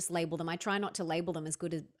 and let's just label them. I try not to label them as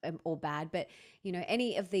good as or bad, but you know,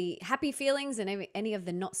 any of the happy feelings and any of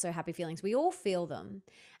the not so happy feelings, we all feel them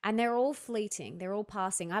and they're all fleeting, they're all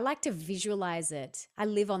passing. I like to visualize it. I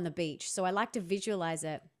live on the beach, so I like to visualize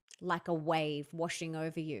it like a wave washing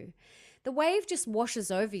over you. The wave just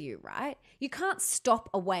washes over you, right? You can't stop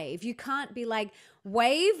a wave. You can't be like,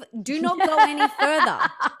 wave, do not go any further.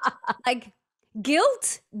 Like,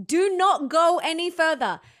 guilt, do not go any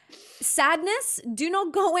further. Sadness, do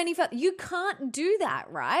not go any further. You can't do that,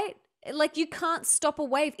 right? Like you can't stop a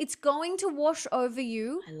wave. It's going to wash over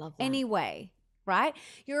you I love that. anyway, right?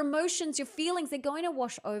 Your emotions, your feelings, they're going to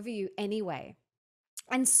wash over you anyway.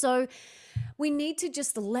 And so we need to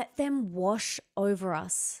just let them wash over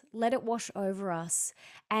us. Let it wash over us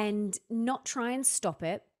and not try and stop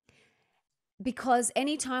it. Because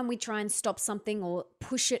anytime we try and stop something or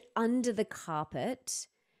push it under the carpet,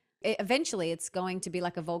 eventually it's going to be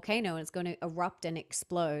like a volcano and it's going to erupt and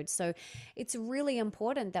explode. So it's really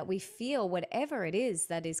important that we feel whatever it is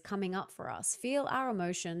that is coming up for us, feel our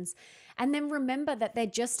emotions, and then remember that they're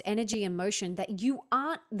just energy and motion, that you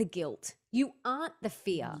aren't the guilt, you aren't the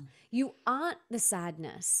fear, you aren't the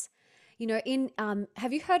sadness. You know,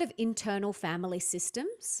 have you heard of internal family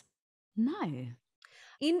systems? No.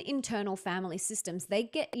 In internal family systems, they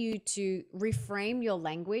get you to reframe your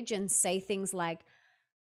language and say things like,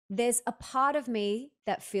 there's a part of me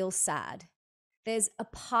that feels sad. There's a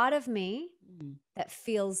part of me that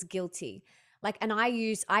feels guilty. Like, and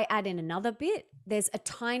I add in another bit. There's a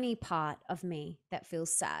tiny part of me that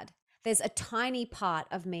feels sad. There's a tiny part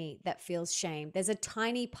of me that feels shame. There's a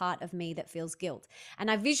tiny part of me that feels guilt.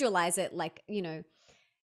 And I visualize it like, you know,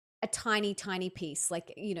 a tiny, tiny piece,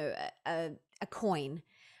 like, you know, a coin,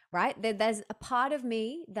 right? There's a part of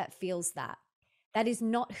me that feels that. That is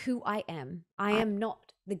not who I am. I am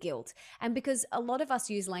not the guilt. And because a lot of us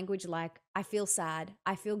use language like, I feel sad,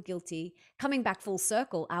 I feel guilty, coming back full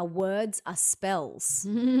circle, our words are spells,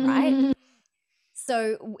 right?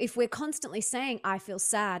 So if we're constantly saying, I feel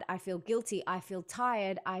sad, I feel guilty, I feel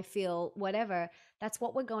tired, I feel whatever, that's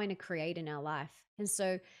what we're going to create in our life. And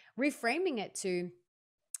so reframing it to,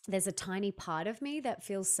 there's a tiny part of me that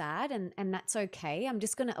feels sad, and that's okay. I'm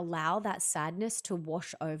just going to allow that sadness to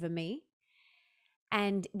wash over me.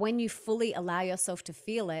 And when you fully allow yourself to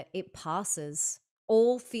feel it, it passes.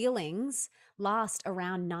 All feelings last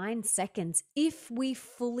around 9 seconds if we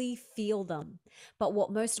fully feel them. But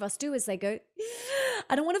what most of us do is they go,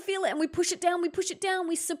 I don't want to feel it. And we push it down,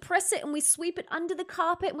 we suppress it, and we sweep it under the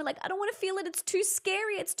carpet. And we're like, I don't want to feel it. It's too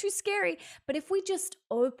scary. It's too scary. But if we just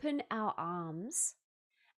open our arms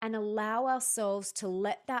and allow ourselves to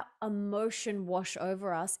let that emotion wash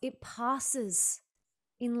over us, it passes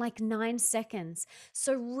in like 9 seconds.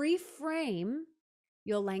 So reframe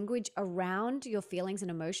your language around your feelings and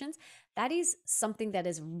emotions. That is something that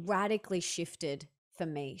has radically shifted for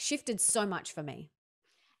me, shifted so much for me.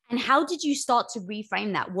 And how did you start to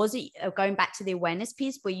reframe that? Was it going back to the awareness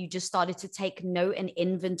piece where you just started to take note and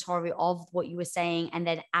inventory of what you were saying? And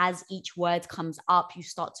then as each word comes up, you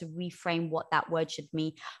start to reframe what that word should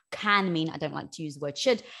mean, can mean. I don't like to use the word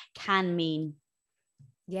should, can mean.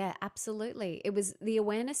 Yeah, absolutely. It was the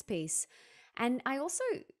awareness piece. And I also,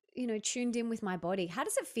 tuned in with my body. How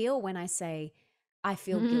does it feel when I say, I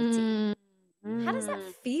feel guilty? How does that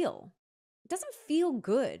feel? It doesn't feel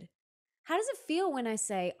good. How does it feel when I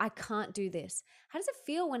say, I can't do this? How does it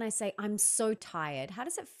feel when I say, I'm so tired? How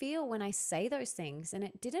does it feel when I say those things? And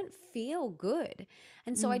it didn't feel good.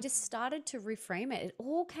 And so I just started to reframe it. It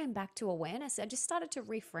all came back to awareness. I just started to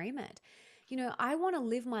reframe it. I want to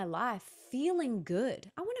live my life feeling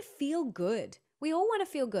good. I want to feel good. We all want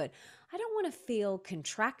to feel good. I don't want to feel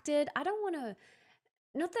contracted. I don't want to,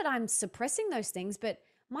 not that I'm suppressing those things, but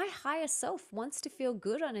my higher self wants to feel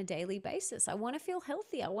good on a daily basis. I want to feel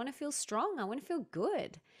healthy. I want to feel strong. I want to feel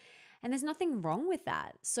good. And there's nothing wrong with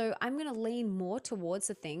that. So I'm going to lean more towards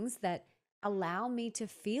the things that allow me to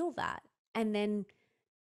feel that, and then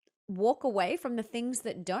walk away from the things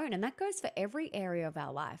that don't. And that goes for every area of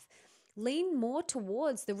our life. Lean more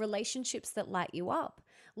towards the relationships that light you up.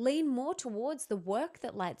 Lean more towards the work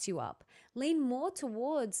that lights you up. Lean more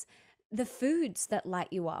towards the foods that light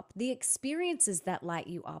you up, the experiences that light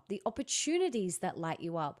you up, the opportunities that light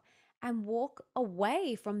you up, and walk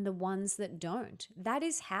away from the ones that don't. That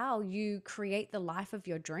is how you create the life of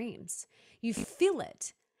your dreams. You fill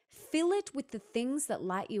it with the things that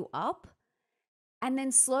light you up, and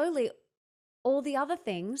then slowly all the other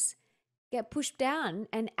things get pushed down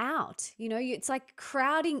and out. It's like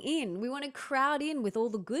crowding in. We want to crowd in with all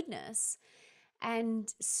the goodness.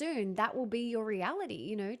 And soon that will be your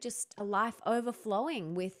reality, just a life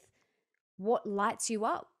overflowing with what lights you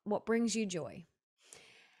up, what brings you joy.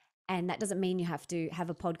 And that doesn't mean you have to have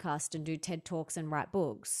a podcast and do TED Talks and write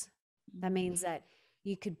books. That means that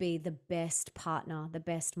you could be the best partner, the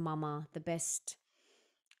best mama, the best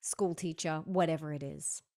school teacher, whatever it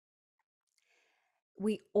is.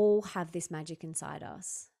 We all have this magic inside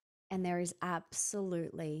us, and there is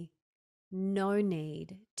absolutely no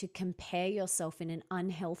need to compare yourself in an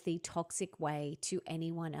unhealthy, toxic way to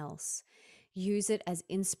anyone else. Use it as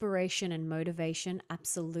inspiration and motivation,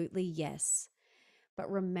 absolutely yes.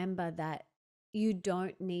 But remember that you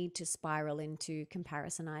don't need to spiral into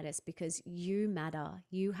comparisonitis, because you matter.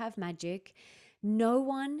 You have magic. No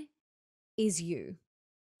one is you.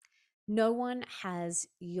 No one has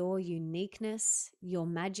your uniqueness, your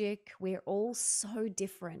magic. We're all so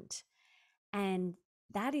different. And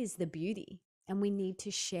that is the beauty. And we need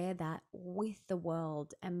to share that with the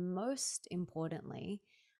world. And most importantly,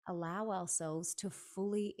 allow ourselves to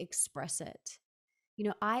fully express it.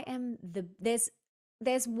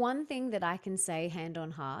 There's one thing that I can say hand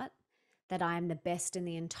on heart that I am the best in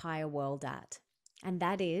the entire world at. And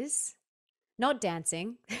that is not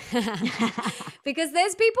dancing, because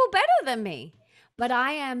there's people better than me. But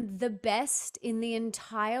I am the best in the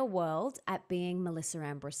entire world at being Melissa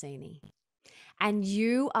Ambrosini. And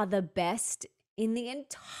you are the best in the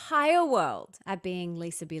entire world at being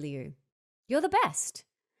Lisa Bilyeu. You're the best.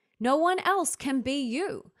 No one else can be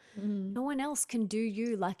you. No one else can do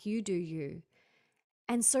you like you do you.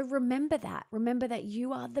 And so remember that. Remember that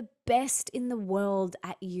you are the best in the world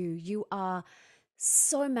at you. You are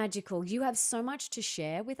so magical. You have so much to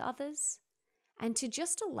share with others, and to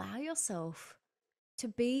just allow yourself to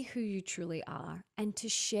be who you truly are and to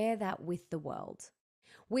share that with the world,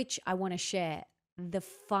 which I want to share the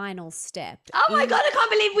final step. Oh my God, I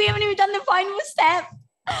can't believe we haven't even done the final step.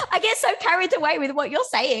 I get so carried away with what you're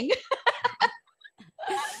saying.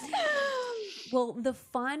 Well, the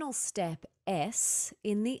final step, S,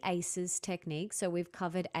 in the ACEs technique. So we've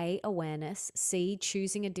covered A, awareness, C,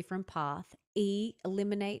 choosing a different path, E,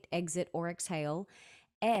 eliminate, exit, or exhale.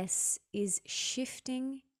 S is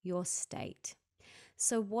shifting your state.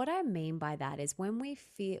 So what I mean by that is when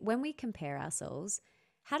we compare ourselves,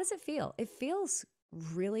 how does it feel? It feels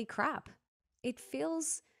really crap. It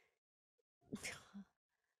feels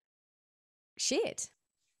shit.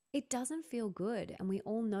 It doesn't feel good. And we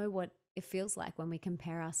all know what it feels like when we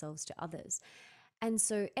compare ourselves to others. And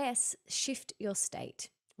so, S, shift your state,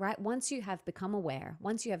 right? Once you have become aware,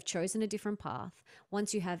 once you have chosen a different path,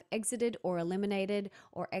 once you have exited or eliminated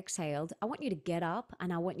or exhaled, I want you to get up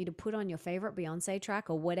and I want you to put on your favorite Beyonce track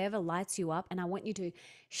or whatever lights you up. And I want you to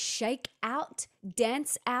shake out,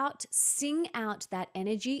 dance out, sing out that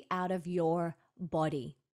energy out of your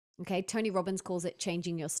body. Okay, Tony Robbins calls it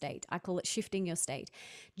changing your state. I call it shifting your state.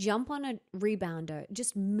 Jump on a rebounder,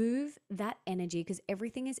 just move that energy because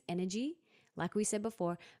everything is energy. Like we said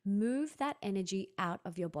before, move that energy out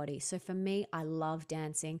of your body. So for me, I love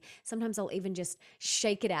dancing. Sometimes I'll even just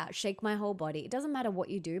shake it out, shake my whole body. It doesn't matter what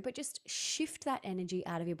you do, but just shift that energy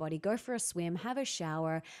out of your body. Go for a swim, have a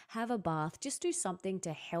shower, have a bath. Just do something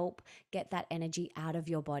to help get that energy out of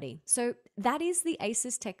your body. So that is the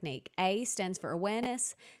ACEs technique. A stands for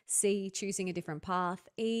awareness, C, choosing a different path,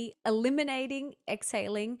 E, eliminating,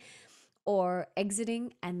 exhaling, or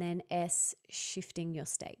exiting, and then S, shifting your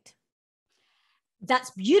state.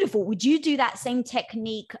 That's beautiful. Would you do that same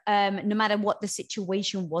technique no matter what the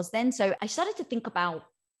situation was then? So I started to think about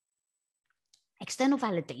external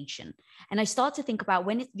validation. And I start to think about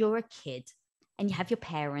when you're a kid and you have your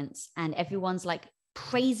parents and everyone's like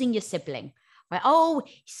praising your sibling. Right? Oh,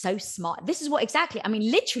 he's so smart. This is what exactly. I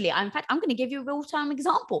mean, literally. In fact, I'm going to give you a real-time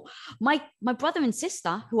example. My brother and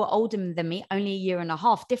sister, who are older than me, only a year and a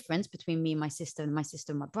half difference between me and my sister and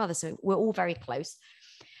my brother. So we're all very close.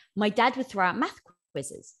 My dad would throw out math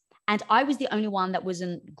quizzes, and I was the only one that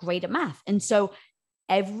wasn't great at math. And so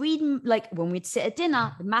like when we'd sit at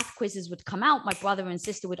dinner, the math quizzes would come out. My brother and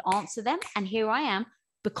sister would answer them, and here I am,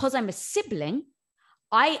 because I'm a sibling.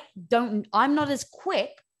 I'm not as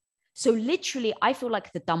quick. So literally, I feel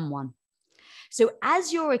like the dumb one. So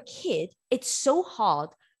as you're a kid, it's so hard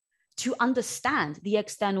to understand the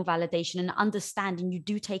external validation and understand, and you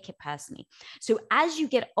do take it personally. So as you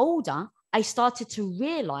get older, I started to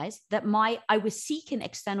realize that I was seeking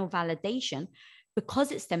external validation because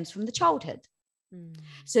it stems from the childhood.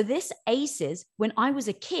 So this ACEs, when I was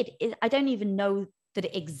a kid, I don't even know that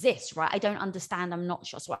it exists, right? I don't understand. I'm not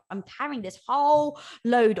sure. So I'm carrying this whole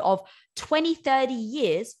load of 20, 30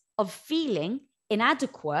 years of feeling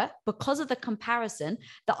inadequate because of the comparison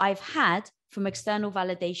that I've had from external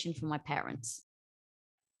validation from my parents.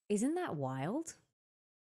 Isn't that wild?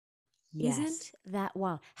 Yes. Isn't that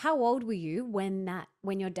wild? How old were you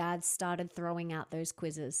when your dad started throwing out those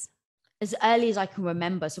quizzes? As early as I can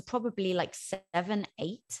remember. So probably like 7,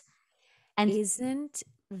 8. And Isn't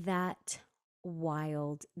that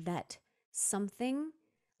wild that something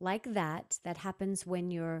like that happens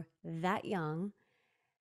when you're that young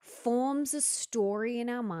forms a story in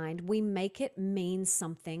our mind? We make it mean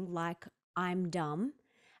something like I'm dumb,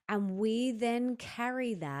 and we then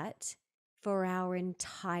carry that for our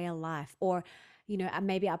entire life. Or,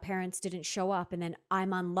 maybe our parents didn't show up and then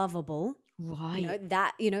I'm unlovable. right.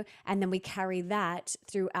 And then we carry that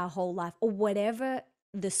through our whole life or whatever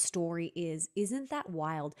the story is. Isn't that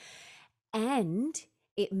wild? And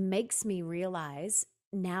it makes me realize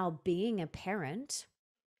now, being a parent,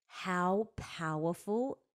 how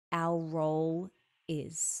powerful our role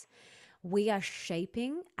is. We are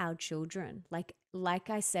shaping our children. Like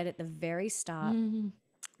I said at the very start,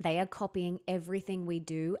 they are copying everything we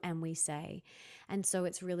do and we say. And so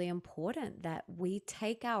it's really important that we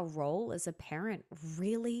take our role as a parent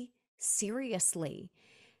really seriously.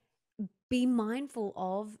 Be mindful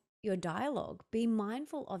of your dialogue, be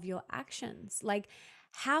mindful of your actions. Like,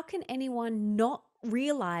 how can anyone not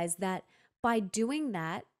realize that by doing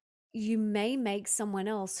that, you may make someone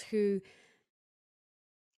else who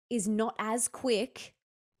is not as quick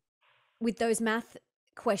with those math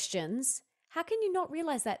questions? How can you not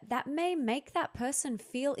realize that that may make that person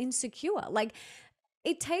feel insecure? Like,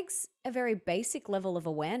 it takes a very basic level of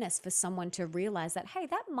awareness for someone to realize that, hey,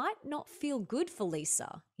 that might not feel good for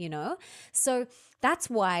Lisa, you know? So that's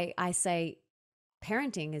why I say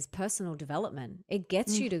parenting is personal development. It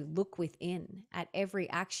gets you to look within at every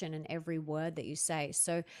action and every word that you say.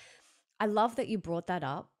 So I love that you brought that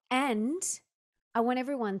up. And I want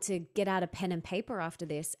everyone to get out a pen and paper after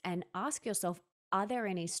this and ask yourself, are there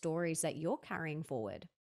any stories that you're carrying forward?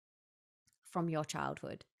 from your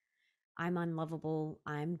childhood? I'm unlovable,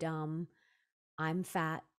 I'm dumb, I'm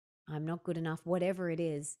fat, I'm not good enough, whatever it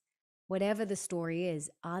is, whatever the story is,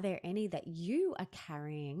 are there any that you are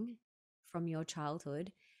carrying from your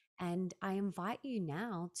childhood? And I invite you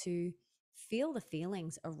now to feel the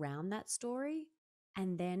feelings around that story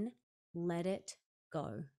and then let it go,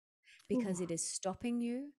 Ooh. because it is stopping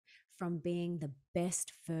you from being the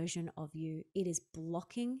best version of you. It is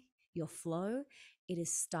blocking your flow, it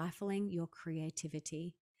is stifling your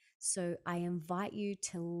creativity. So I invite you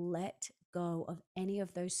to let go of any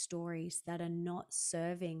of those stories that are not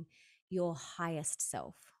serving your highest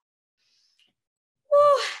self.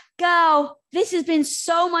 Woo, girl, this has been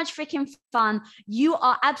so much freaking fun. You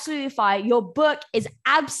are absolutely fire. Your book is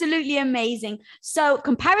absolutely amazing. So,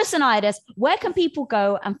 Comparisonitis, where can people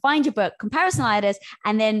go and find your book, Comparisonitis,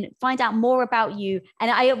 and then find out more about you?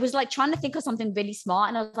 And I was like trying to think of something really smart.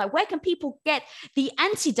 And I was like, where can people get the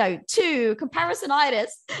antidote to comparisonitis,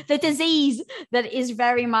 the disease that is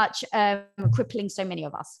very much crippling so many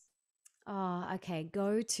of us? Oh, okay.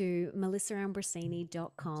 Go to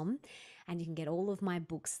melissaambrosini.com and you can get all of my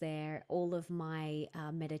books there, all of my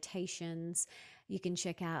meditations. You can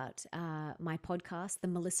check out my podcast, The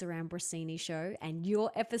Melissa Ambrosini Show, and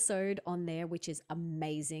your episode on there, which is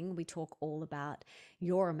amazing. We talk all about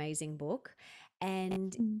your amazing book.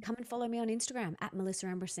 And come and follow me on Instagram at Melissa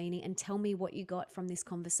Ambrosini and tell me what you got from this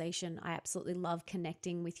conversation. I absolutely love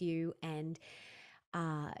connecting with you and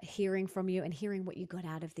hearing from you and hearing what you got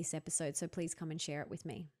out of this episode. So please come and share it with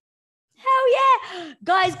me. Hell yeah.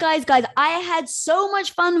 Guys, I had so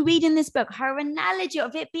much fun reading this book. Her analogy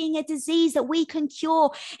of it being a disease that we can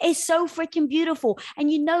cure is so freaking beautiful.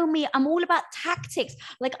 And you know me, I'm all about tactics.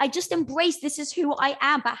 Like, I just embrace this is who I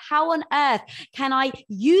am. But how on earth can I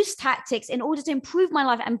use tactics in order to improve my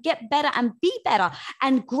life and get better and be better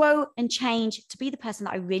and grow and change to be the person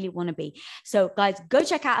that I really want to be? So, guys, go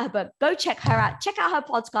check out her book. Go check her out. Check out her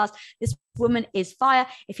podcast. This woman is fire.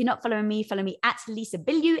 If you're not following me, follow me at Lisa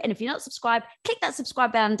Bilyeu. And if you're not subscribed, click that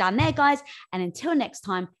subscribe button down there, guys. And until next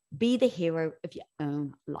time, be the hero of your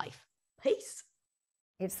own life. Peace.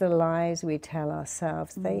 It's the lies we tell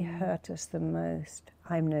ourselves. They hurt us the most.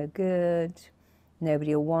 I'm no good.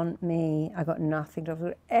 Nobody will want me. I got nothing to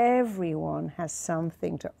offer. Everyone has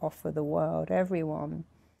something to offer the world. Everyone.